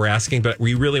you why we're asking, but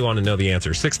we really want to know the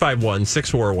answer.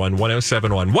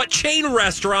 651-641-1071. What chain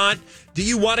restaurant do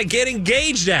you want to get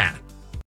engaged at?